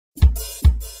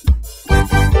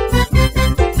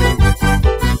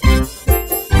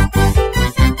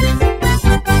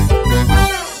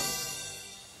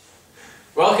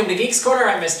to Geeks Corner.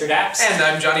 I'm Mr. DAPs. And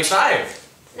I'm Johnny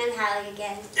 5. And I'm Hali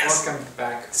again. Yes. Welcome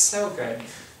back. So good.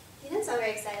 You didn't sound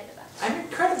very excited about that. I'm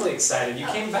incredibly excited. You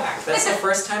came back. That's the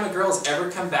first time a girl's ever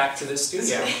come back to this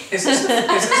studio. Is this the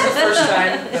first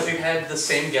time that we've had the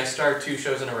same guest star 2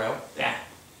 shows in a row? Yeah.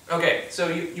 Okay, so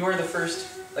you are the first,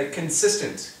 like,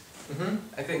 consistent.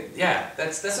 I think, yeah,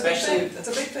 that's a big thing. That's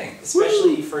a big thing.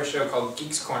 Especially for a show called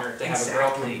Geeks Corner, to have a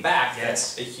girl come back,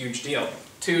 that's a huge deal.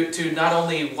 To not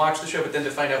only watch the show, but then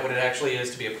to find out what it actually is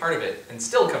to be a part of it, and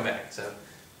still come back, so,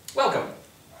 welcome.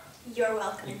 You're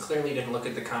welcome. You clearly didn't look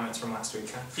at the comments from last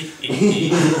week,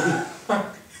 huh?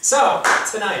 So,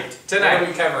 tonight, what are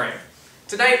we covering?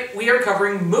 Tonight, we are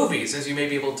covering movies, as you may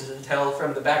be able to tell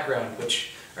from the background,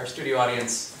 which our studio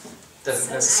audience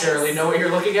doesn't necessarily know what you're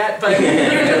looking at, but you do.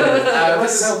 It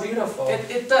was so beautiful.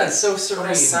 It does, so serene.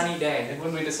 What a sunny day. And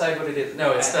when we decide what it is,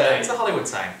 no, it's the Hollywood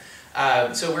sign.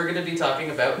 So we're going to be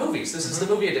talking about movies. This is the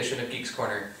movie edition of Geeks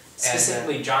Corner.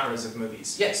 Specifically genres of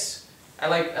movies. Yes. I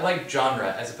like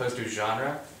genre as opposed to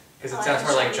genre, because it sounds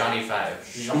more like Johnny 5.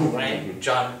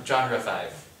 Genre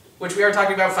 5. Which we are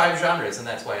talking about 5 genres, and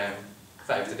that's why I'm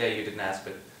 5 today. You didn't ask,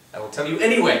 but I will tell you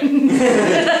anyway.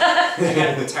 I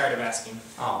got tired of asking.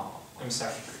 Oh, I'm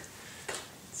sorry.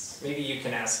 Maybe you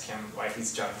can ask him why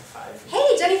he's Johnny 5.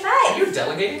 Hey, Johnny 5! Are you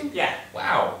delegating? Yeah.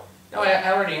 Wow. No,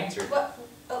 I already answered. What?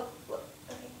 Oh, okay.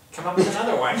 Come up with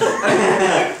another one.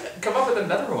 Come up with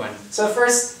another one. So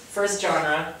first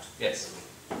genre Yes.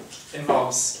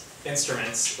 involves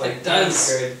instruments. Like It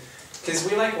does. Because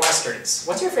we like westerns.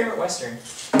 What's your favorite western?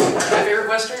 My favorite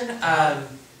western?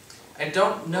 I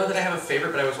don't know that I have a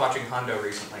favorite, but I was watching Hondo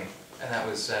recently, and that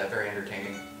was very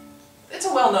entertaining. It's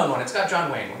a well-known one. It's got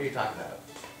John Wayne. What are you talking about?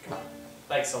 Come on.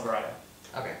 Like Silverado.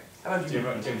 Okay. How about you?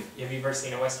 Have you ever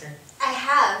seen a western? I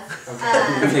have. The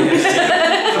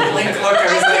blink look, I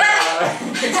was like,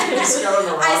 just go in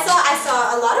the wrong. I saw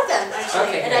a lot of them, actually,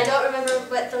 Okay, and good. I don't remember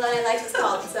what the one I liked was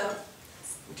called, so...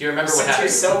 Do you remember what Since happened? you're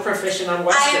so proficient on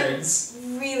westerns.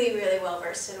 I'm really, really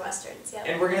well-versed in westerns, yeah.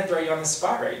 And we're going to throw you on the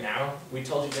spot right now. We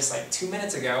told you just like 2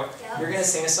 minutes ago, you're going to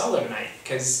sing a solo tonight,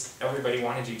 because everybody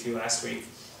wanted you to last week.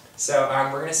 So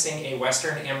we're going to sing a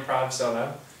western improv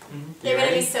solo. They're going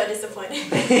to be so disappointed.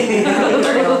 Set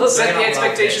the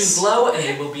expectations low, and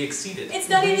they will be exceeded. It's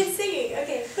not even singing.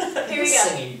 Okay, here we go.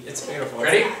 Singing. It's beautiful.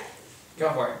 Ready?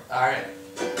 Go for it. All right.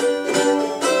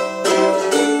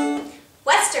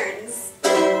 Westerns.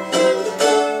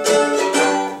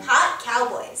 Hot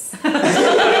cowboys.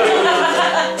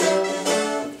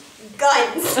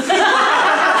 Guns.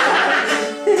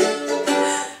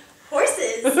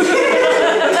 Horses.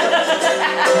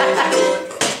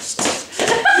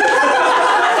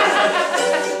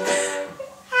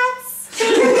 Hats.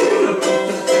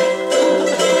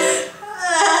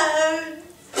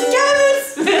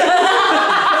 Goats.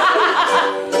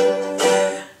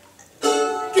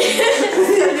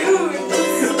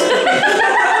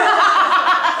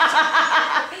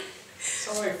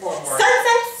 So wait, 4 more.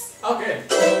 Sunsets. Oh, good.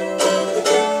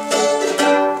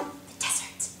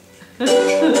 Desert.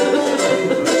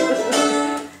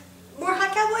 More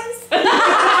hot cowboys.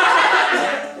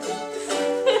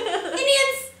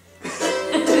 Indians.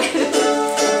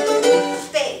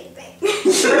 Bang, bang.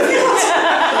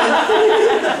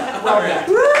 All right.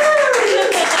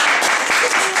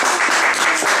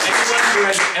 Anyone who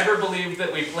has ever believed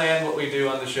that we plan what we do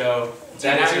on the show,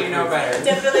 that Now is you know proof. better.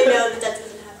 Definitely know that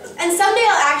doesn't happen. And someday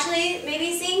I'll actually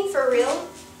maybe sing for real.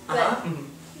 But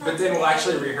But then we'll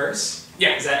actually rehearse?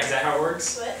 Yeah. Is that how it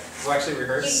works? what? We'll actually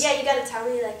rehearse? You gotta tell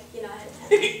me like ahead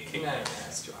of time. No,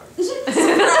 that's too hard.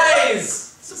 Surprise!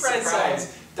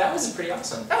 Surprise! That was pretty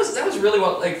awesome. That was really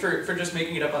well, like, for just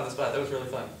making it up on the spot. That was really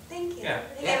fun. Thank you. Yeah.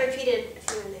 I think I repeated a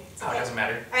few in there. It's Oh, it okay. doesn't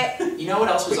matter. Alright. You know what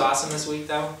else was awesome this week,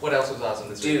 though? What else was awesome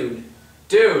this week?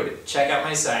 Dude, check out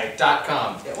my site.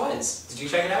 .com. It was. Did you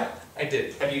check it out? I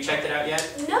did. Have you checked it out yet?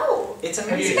 No. It's Have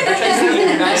amazing. you-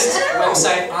 It's the best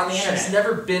website on the She's internet.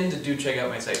 never been to do check out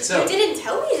my site. So, You didn't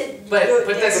tell me to but go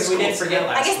that's there. Because we didn't forget I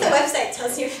last guess week. the website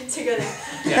tells you to go there.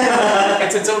 yeah,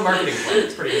 it's its own marketing plan.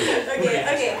 It's pretty good.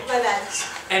 Okay, my bad.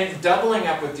 And doubling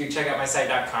up with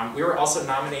dudecheckOutMySite.com, we were also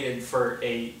nominated for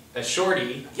a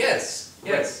shorty. Yes,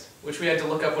 yes. Which we had to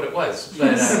look up what it was.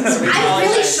 But So we I'm really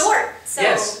apologize. short, so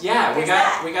Yes. Yeah, we there's got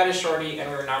that. we got a shorty and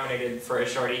we were nominated for a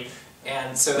shorty.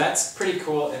 And so that's pretty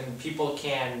cool and people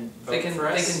can vote they can for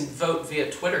us. they can vote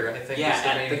via Twitter, I think. Yeah, is the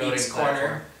at main the voting Geeks platform.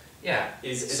 Corner. Yeah.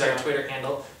 Is our Twitter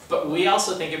handle. But we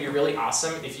also think it'd be really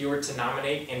awesome if you were to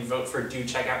nominate and vote for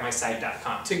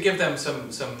dudecheckOutMySite.com. To give them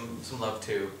some love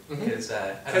too, because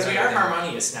we are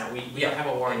harmonious now. We don't have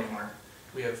a war anymore.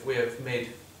 We have made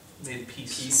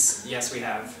peace. Peace, yes we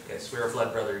have. Yes, we are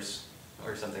blood brothers.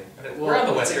 or something. Well, We're on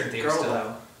the it's a Western theme girl, still.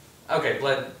 though. Okay,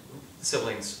 blood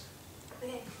siblings.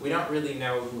 Okay. We don't really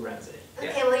know who runs it.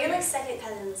 Okay, Yeah. well, you're like second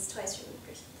cousins twice removed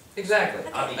or something. Exactly.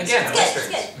 Okay. On the Again, It's Westerns.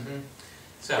 good, it's Mm-hmm.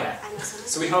 So. Yeah. I know so much.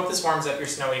 So we hope this warms up your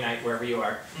snowy night wherever you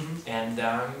are. Mhm. And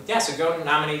yeah, so go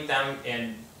nominate them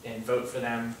and vote for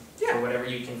them Yeah. for whatever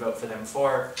you can vote for them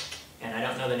for. And I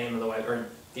don't know the name of the web or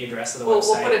the address of the We'll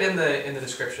website. put it in the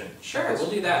description. Sure, of this-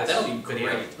 we'll do that. of this That'll be video.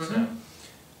 great. Mhm.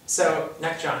 So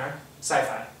next genre,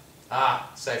 sci-fi. Ah,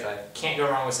 sci-fi. Can't go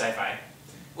wrong with sci-fi.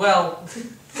 Well, You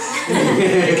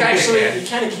kind Actually, you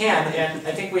kind of can, and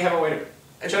I think we have a way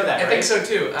to show that. I think so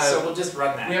too. So we'll just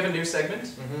run that. We have a new segment.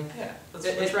 Mhm. Yeah,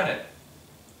 let's run it.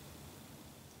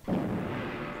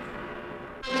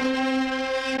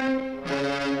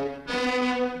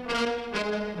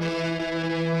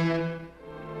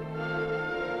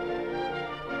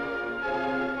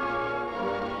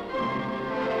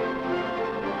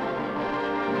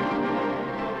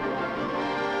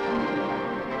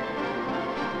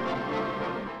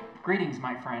 Greetings,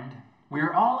 my friend. We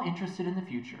are all interested in the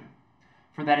future,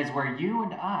 for that is where you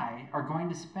and I are going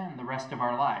to spend the rest of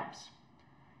our lives.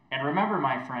 And remember,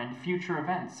 my friend, future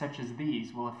events such as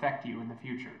these will affect you in the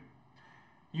future.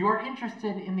 You are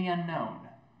interested in the unknown,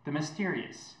 the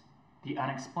mysterious, the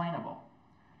unexplainable.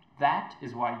 That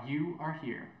is why you are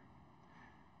here.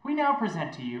 We now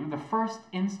present to you the first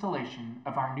installation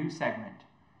of our new segment,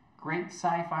 Great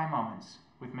Sci-Fi Moments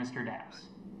with Mr. DAPs.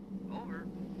 Over.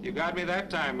 You got me that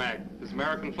time, Mac. This is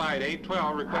American Flight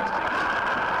 812 requesting.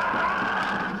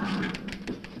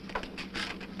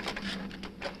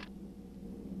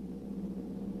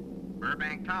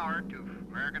 Burbank Tower to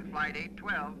American Flight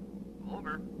 812.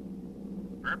 Over.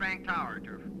 Burbank Tower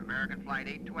to American Flight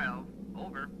 812.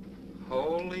 Over.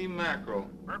 Holy mackerel.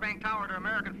 Burbank Tower to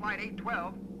American Flight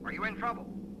 812. Are you in trouble?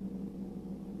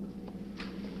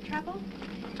 Trouble?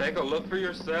 Take a look for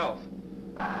yourself.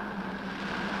 What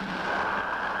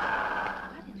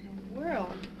in the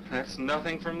world? That's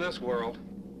nothing from this world.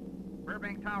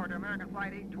 Burbank Tower to American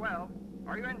Flight 812.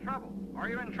 Are you in trouble? Are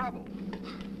you in trouble?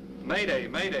 Mayday,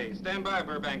 mayday. Stand by,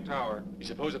 Burbank Tower. You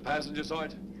suppose a passenger saw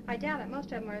it? I doubt it.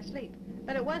 Most of them are asleep.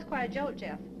 But it was quite a jolt,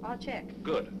 Jeff. I'll check.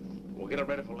 Good. We'll get it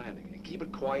ready for landing. And keep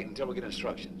it quiet until we get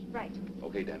instructions. Right.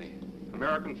 Okay, Danny.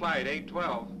 American Flight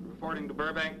 812. Reporting to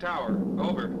Burbank Tower.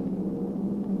 Over.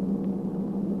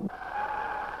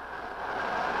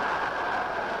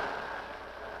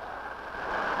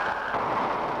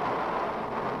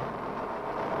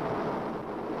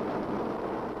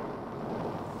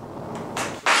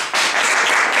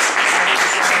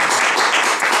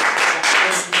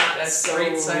 That's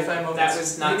great sci-fi moments. That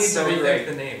was not we need so to rethink great.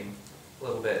 the name a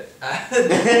little bit.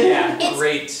 Yeah. It's-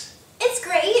 Great. It's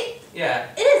great. Yeah.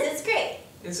 It is. It's great.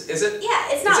 Is it? Yeah,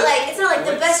 it's Is not it- like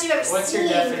the best you've ever What's seen. your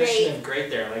definition Great. of great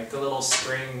there? Like the little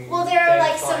string. Well, there are thing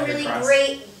like some flying really across?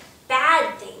 great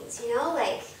bad things, you know,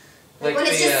 like Like when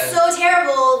it's the, just so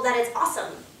terrible that it's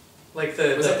awesome. Like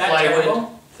the Was it that plywood.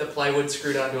 terrible? The plywood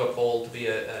screwed onto a pole to be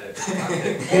a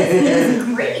cockpit. It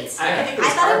was great. I think it was I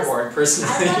thought it was- cardboard,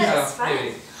 personally. I thought it Oh, was fun.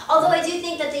 maybe. Although I do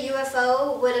think that the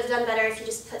UFO would have done better if you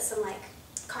just put some like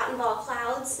cotton ball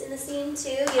clouds in the scene too.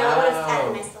 You know, it would have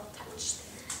added a nice little touch.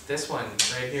 This one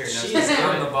right here. knows She's what's on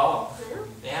going. the ball. I know.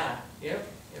 Yeah. Yep.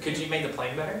 Could you make the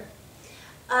plane better?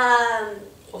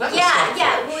 Well, that was Yeah, helpful.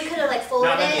 yeah. Well, we could have like folded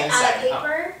Not on the it out inside, of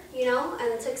paper, you know,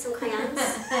 and took some crayons.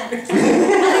 I think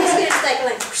we just like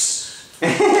whoosh.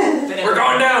 We're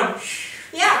going down.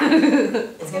 Yeah,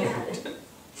 it's gonna happen.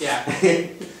 Yeah.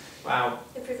 Wow.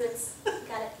 Improvements.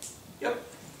 Got it.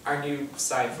 Our new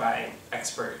sci-fi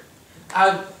expert.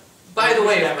 By the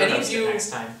way, if Never any of host it you,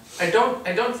 next time. I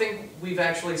don't think we've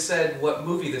actually said what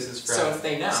movie this is from. So if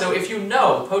they know. So if you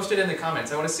know, post it in the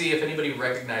comments. I want to see if anybody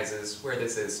recognizes where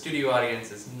this is. Studio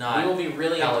audience is not. we will be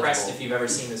really eligible. impressed if you've ever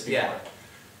seen this before. Yeah.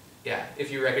 Yeah,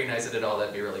 if you recognize it at all,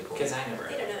 that'd be really cool. Because I never.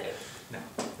 They don't know it. No,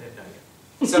 they have no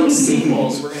idea. So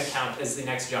sequels, we're going to count as the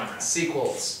next genre.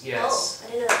 Sequels, yes. Oh,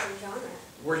 I didn't know that was a genre.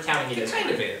 We're counting it It as kind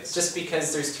one. of is. Just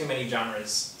because there's too many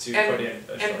genres to And- put in.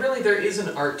 a And short. really, there is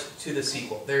an art to the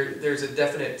sequel. There's a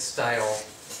definite style,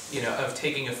 you know, of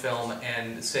taking a film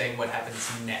and saying what happens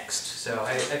next. So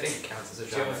I think it counts as a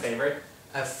Do you have genre. a favorite?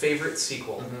 A favorite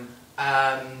sequel. Mm-hmm.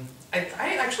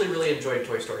 I actually really enjoyed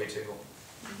Toy Story 2.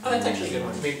 Oh, that's actually a good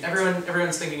one. I mean,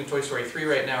 everyone's thinking of Toy Story 3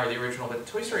 right now, or the original, but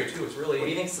Toy Story 2 is really. What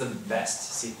do you think is the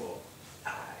best sequel?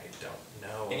 I don't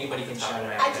know. Anybody off the can top shout of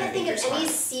my it head. I can't think of you're any smart.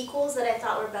 sequels that I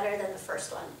thought were better than the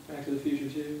first one. Back to the Future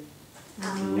 2.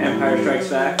 Empire Strikes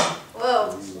Back.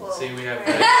 Whoa. Whoa. See, we have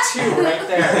Alright. Two right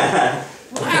there.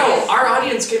 Wow, our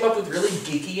audience came up with really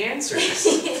geeky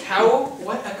answers. How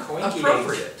What a coinky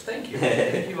appropriate. Thank you.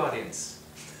 Thank you, audience.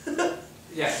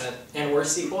 Yeah, and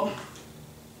worst sequel?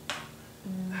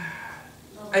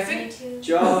 I think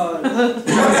Jaws.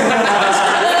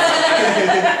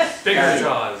 Bigger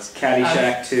Jaws.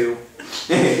 Caddyshack 2.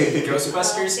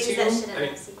 Ghostbusters things 2? that shouldn't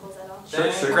have sequels at all.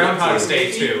 Groundhog's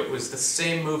Day 2. It was the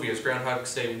same movie as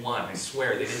Groundhog's Day 1. I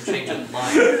swear, they didn't change a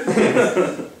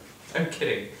line. I'm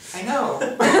kidding. I know.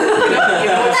 You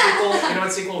know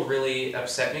what sequel really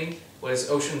upset me? Was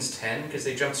Ocean's 10, because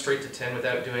they jumped straight to 10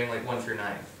 without doing like 1 through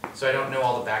 9. So I don't know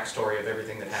all the backstory of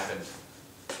everything that happened.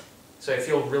 So I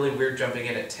feel really weird jumping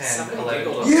in at 10, Somebody 11.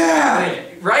 giggled. Yeah!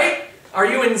 Right? Are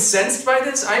you incensed by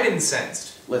this? I'm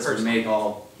incensed. Let's make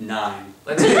all 9.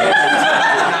 Let's make all 9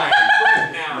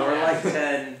 right now. More like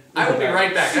 10. I will be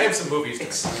right back. I have some movies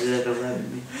to see. At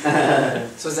 11.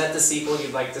 So is that the sequel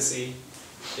you'd like to see?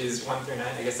 Is 1 through 9?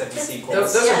 I guess that'd be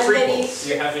sequels. Those are prequels. Do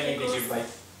you have any that you'd like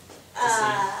to see?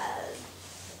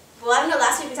 Well, I don't know,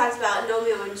 last week we talked about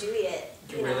Romeo and Juliet.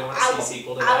 Do you really want to see a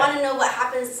sequel to I that? want to know what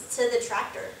happens to the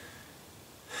tractor.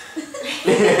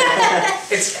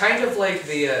 It's kind of like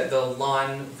the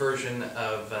lawn version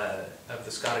of the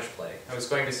Scottish play. I was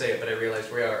going to say it, but I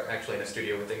realized we are actually in a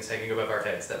studio with things hanging above our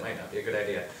heads. That might not be a good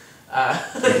idea.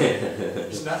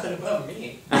 There's nothing above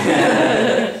me.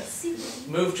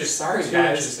 Move just Sorry, move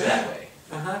guys. just that way.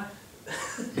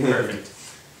 Perfect.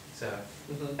 So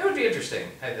that would be interesting,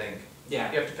 I think.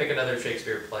 Yeah. You have to pick another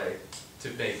Shakespeare play to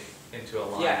make into a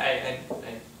line. Yeah, I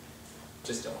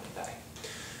just don't want to die.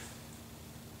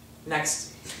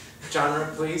 Next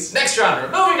genre, please. Next genre.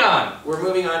 Moving on. We're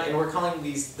moving on, and we're calling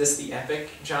this the epic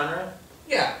genre.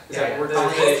 Yeah. Is that what we're You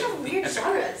calling guys it? have weird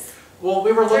genres. Well,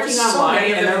 we were looking There's so online,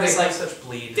 many of and them, there was they like have such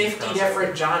bleed 50 and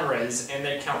different genres, and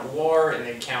they count war, and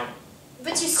they count.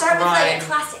 But you start with like Crime. a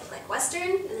classic, like Western,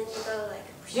 and then you go like...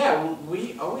 Yeah, well,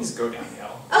 we always go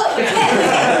downhill. Oh,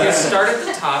 okay. You start at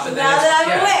the top and then Now that I'm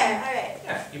yeah. aware, alright.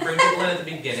 Yeah, you bring people in at the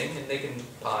beginning and they can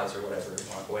pause or whatever and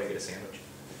walk away, get a sandwich.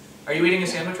 Are you eating a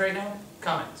sandwich right now?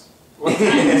 Comments. What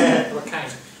kind? What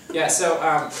kind? Yeah, so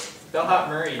Bellhop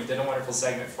Murray did a wonderful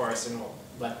segment for us, and we'll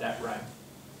let that run.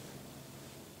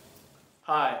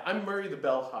 Hi, I'm Murray the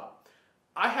Bellhop.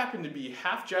 I happen to be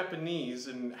half Japanese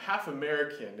and half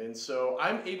American, and so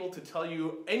I'm able to tell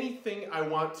you anything I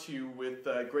want to with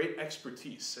great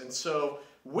expertise. And so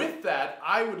with that,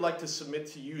 I would like to submit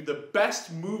to you the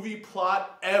best movie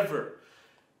plot ever.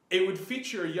 It would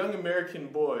feature a young American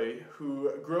boy who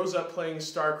grows up playing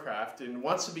StarCraft and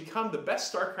wants to become the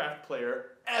best StarCraft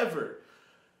player ever.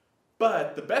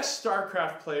 But the best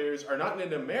StarCraft players are not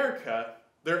in America,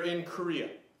 they're in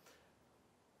Korea.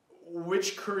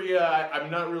 Which Korea, I'm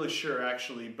not really sure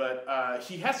actually, but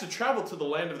he has to travel to the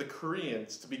land of the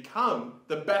Koreans to become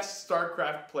the best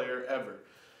StarCraft player ever.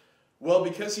 Well,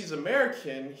 because he's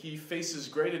American, he faces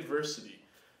great adversity.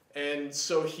 And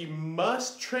so he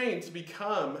must train to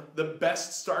become the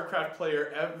best StarCraft player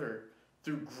ever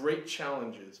through great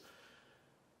challenges.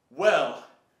 Well,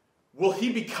 will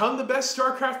he become the best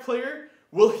StarCraft player?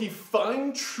 Will he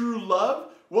find true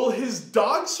love? Will his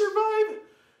dog survive?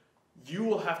 You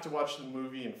will have to watch the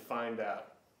movie and find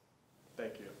out.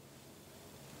 Thank you.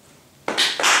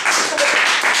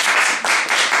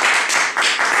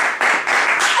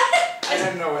 I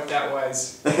don't know what that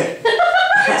was.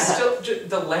 It's still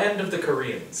the land of the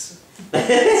Koreans.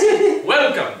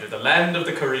 Welcome to the land of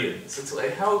the Koreans. It's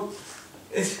like how...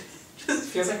 It just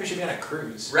feels like we should be on a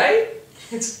cruise. Right?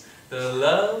 It's the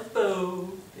love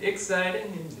boat,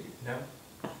 exciting and new. No?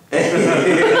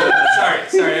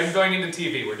 Sorry, I'm going into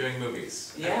TV. We're doing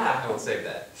movies. Yeah. I will save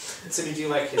that. So did you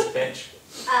like his pitch?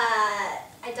 I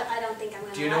don't think I'm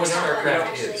gonna. Do you know watch what that one, StarCraft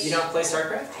actually. is? You don't play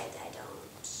StarCraft? I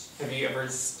don't. Have you ever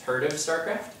heard of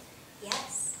StarCraft?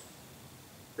 Yes.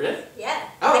 Really? Yeah.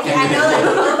 Oh, okay. I know like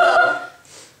the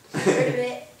logo. Heard of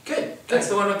it. Good. That's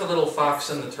the one with the little fox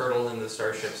and the turtle and the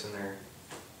starships in there.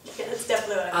 Yeah, that's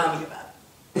definitely what I'm thinking about.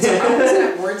 So how was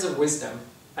that Words of Wisdom?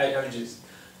 I just...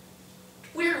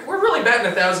 We're really batting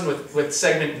 1,000 with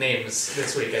segment names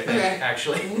this week, I think, Okay.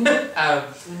 actually.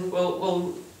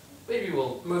 We'll maybe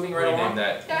we'll Moving right rename along?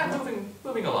 that. Yeah,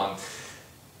 moving along.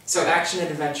 So action and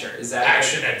adventure, is that...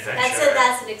 Action adventure.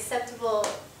 That's an acceptable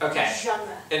Okay.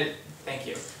 genre. And thank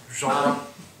you. Genre.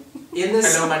 In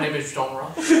this... Hello, my name is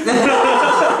Genre.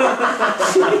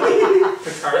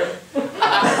 Picard.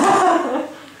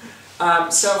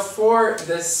 So for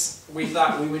this, we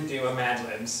thought we would do a Mad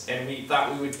Libs, and we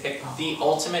thought we would pick the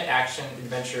ultimate action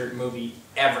adventure movie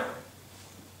ever.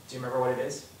 Do you remember what it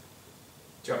is?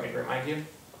 Do you want me to remind you?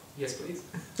 Yes, please.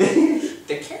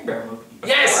 The Care Bear movie.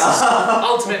 Yes!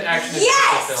 Ultimate action adventure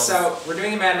Yes! film. So we're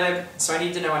doing a Mad Lib, so I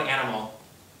need to know an animal.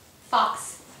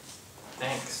 Fox.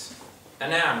 Thanks. A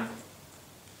noun.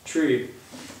 Tree.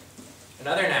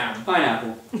 Another noun.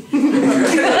 Pineapple.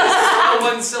 All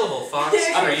one syllable, Fox.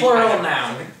 A plural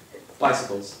noun.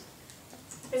 Bicycles.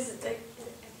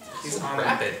 He's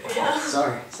rapid. Yeah.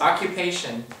 Sorry.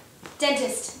 Occupation.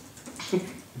 Dentist.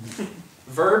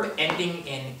 Verb ending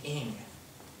in ing.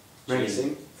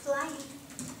 Racing. Flying.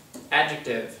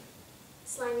 Adjective.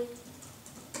 Slimy.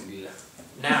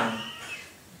 Noun.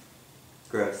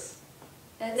 Gross.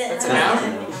 That's a noun?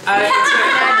 It's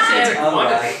a Oh,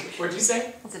 quantity. right. What'd you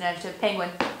say? It's an adjective. Penguin.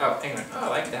 Oh, penguin. Oh, I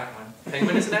like that one.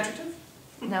 Penguin is an adjective?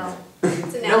 No.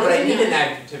 It's a noun. No, but I need an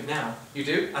adjective now. You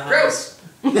do? Uh-huh. Gross!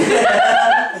 A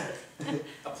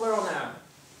plural noun.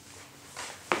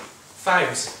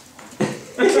 Fives.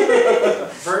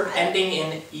 Verb ending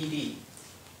in ed.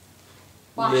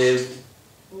 Washed. Lived.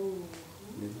 Ooh.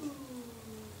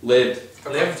 Lived.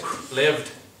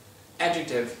 Lived.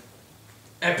 Adjective.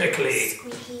 Epically.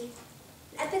 Squeaky.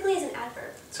 Epically is an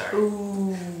adverb. Sorry.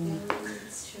 Ooh.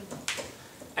 It's true.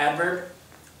 Adverb.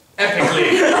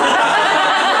 Epically.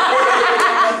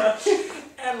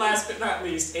 And last but not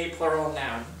least, a plural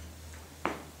noun.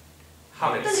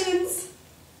 Hobbits. Balloons.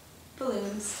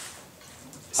 Balloons.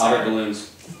 Hobbit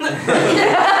balloons.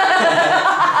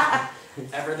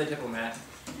 Ever the diplomat.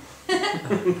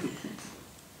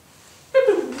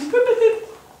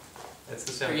 That's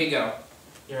the Here sound. you go.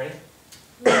 You ready?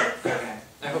 Okay.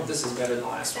 I hope this is better than the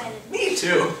last one. Me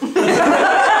too.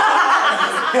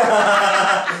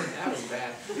 That was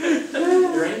bad.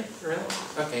 You ready? Really?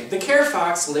 Okay. The Care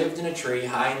Fox lived in a tree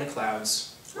high in the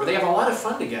clouds, where they have a lot of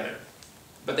fun together.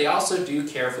 But they also do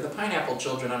care for the pineapple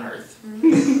children on Earth,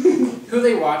 who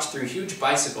they watch through huge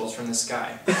bicycles from the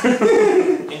sky,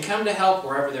 and come to help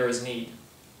wherever there is need.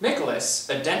 Nicholas,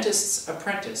 a dentist's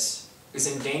apprentice, is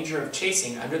in danger of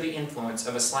chasing under the influence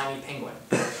of a slimy penguin,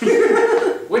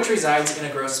 which resides in a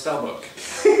gross spellbook.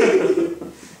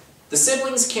 The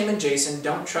siblings Kim and Jason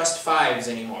don't trust fives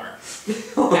anymore.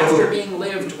 After being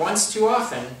lived once too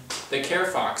often, the Care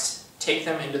Fox take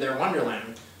them into their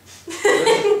wonderland,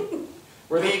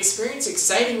 where they experience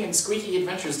exciting and squeaky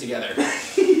adventures together,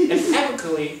 and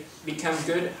epically become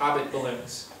good hobbit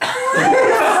balloons. Wait,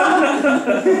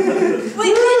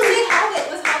 you didn't say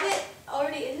Hobbit. Was Hobbit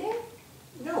already in there?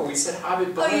 No, we said hobbit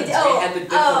Oh, balloons. you did? We Oh, had the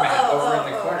diplomat over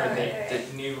in the corner alright, that, alright.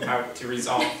 that knew how to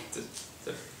resolve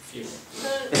the feud.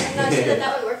 I'm not sure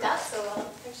that would work out so well,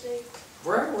 actually.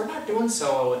 We're not doing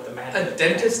so well with the mad-lib. A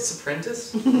dentist's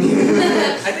apprentice?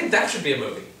 I think that should be a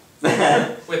movie.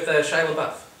 With Shia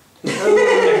LaBeouf.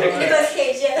 Nicolas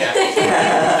Cage,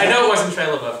 yeah. I know it wasn't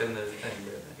Shia LaBeouf in the thing,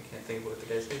 but I can't think of what the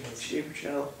guy's name was. Jay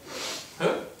Burchell. Who?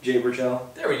 Jay Burchell.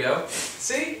 There we go.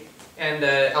 See? And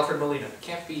Alfred Molina.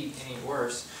 Can't be any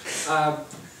worse.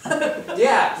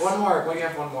 Yeah, one more. We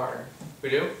have one more. We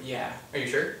do? Yeah. Are you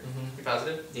sure? Mm-hmm. You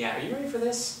positive? Yeah. Are you ready for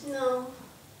this? No.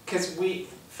 Because we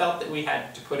felt that we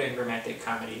had to put in romantic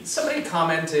comedies. Somebody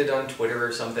commented on Twitter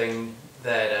or something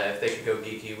that if they could go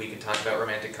geeky, we could talk about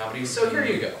romantic comedies. So here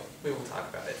you go. We will talk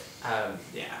about it.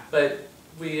 Yeah. But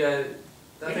we,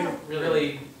 nothing don't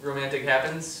really romantic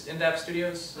happens in DAP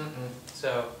Studios.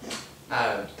 So,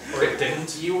 or it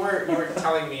didn't. You were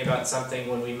telling me about something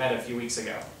when we met a few weeks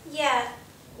ago. Yeah.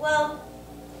 Well,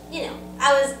 you know,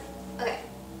 I was okay.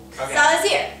 Okay. So I was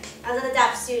here. I was at the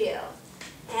DAP studio,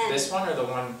 and This one or the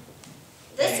one?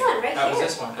 this one right Oh, here. it was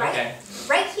this one. Right, Okay.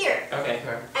 right here. Okay.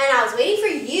 And I was waiting for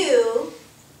you.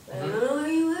 But I Mhm. don't know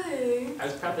where you were. I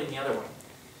was probably in the other one.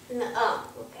 No, oh,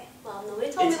 okay. Well,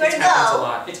 nobody told me It where to happens a go.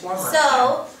 lot. It's warmer.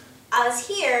 So I was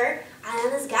here, and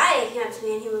then this guy came up to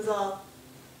me, and he was all,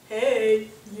 "Hey,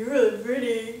 you're really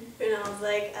pretty," and I was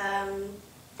like,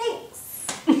 "Thanks."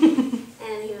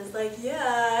 And he was like,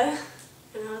 "Yeah,"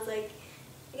 and I was like,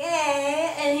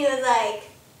 "Okay," and he was like,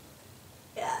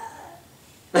 "Yeah."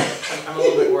 I'm a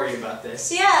little bit worried about this.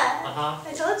 Yeah. Uh-huh.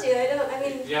 I told you. I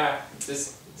mean, Yeah,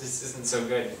 this isn't so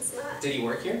good. it's not. Did he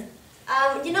work here?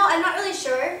 You know, I'm not really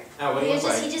sure. Oh, what do you look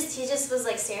like? He just was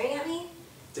like staring at me.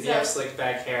 Did he have slick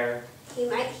back hair? He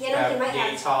might. He might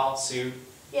yay have. tall suit?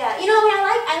 Yeah. You know, I mean,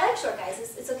 I like short guys.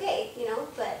 It's okay. You know,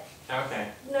 but Okay.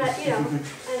 not. You know.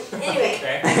 Anyway.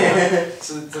 Okay.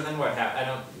 So then what happened? I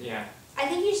don't. Yeah. I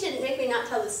think you should make me not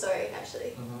tell this story.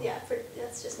 Actually. Mhm. Yeah.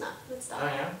 That's just not. Let's stop. Oh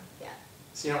yeah. Yeah.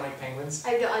 So you don't like penguins?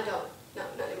 I don't. No,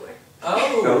 not anymore.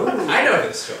 Oh, I know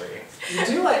this story. You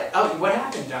do like? Oh, what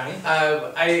happened, Johnny?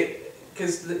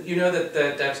 Because you know that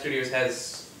the DAP Studios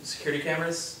has security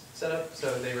cameras set up, so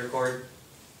they record.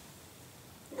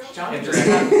 No. Johnny Yeah, just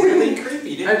got really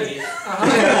creepy, didn't he?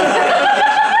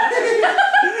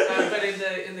 But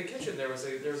in the kitchen there was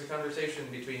a conversation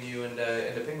between you and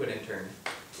a penguin intern.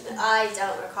 I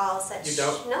don't recall such. You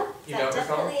don't? No. You That don't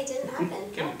recall? definitely didn't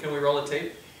happen. Can we roll a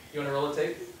tape? You want to roll a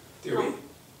tape? Do we?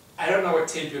 I don't know what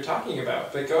tape you're talking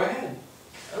about, but go ahead.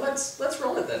 Let's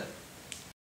roll it then.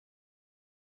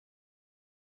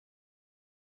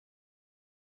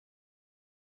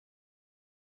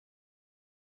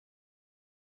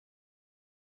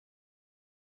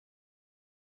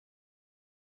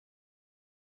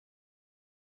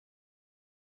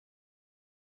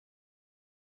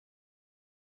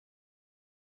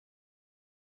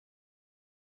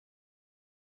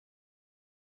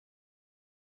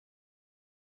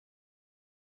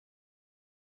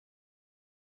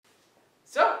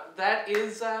 So that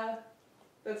is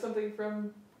that's something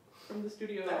from the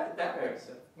studio. That works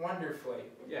wonderfully.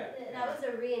 Yeah. That was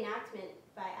a reenactment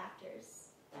by actors.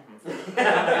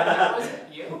 That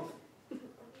wasn't you.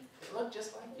 It looked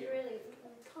just like you. Really?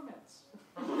 Comments.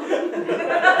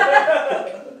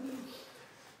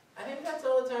 I think that's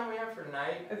all the time we have for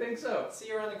tonight. I think so. See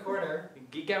you around the corner.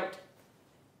 Geek out.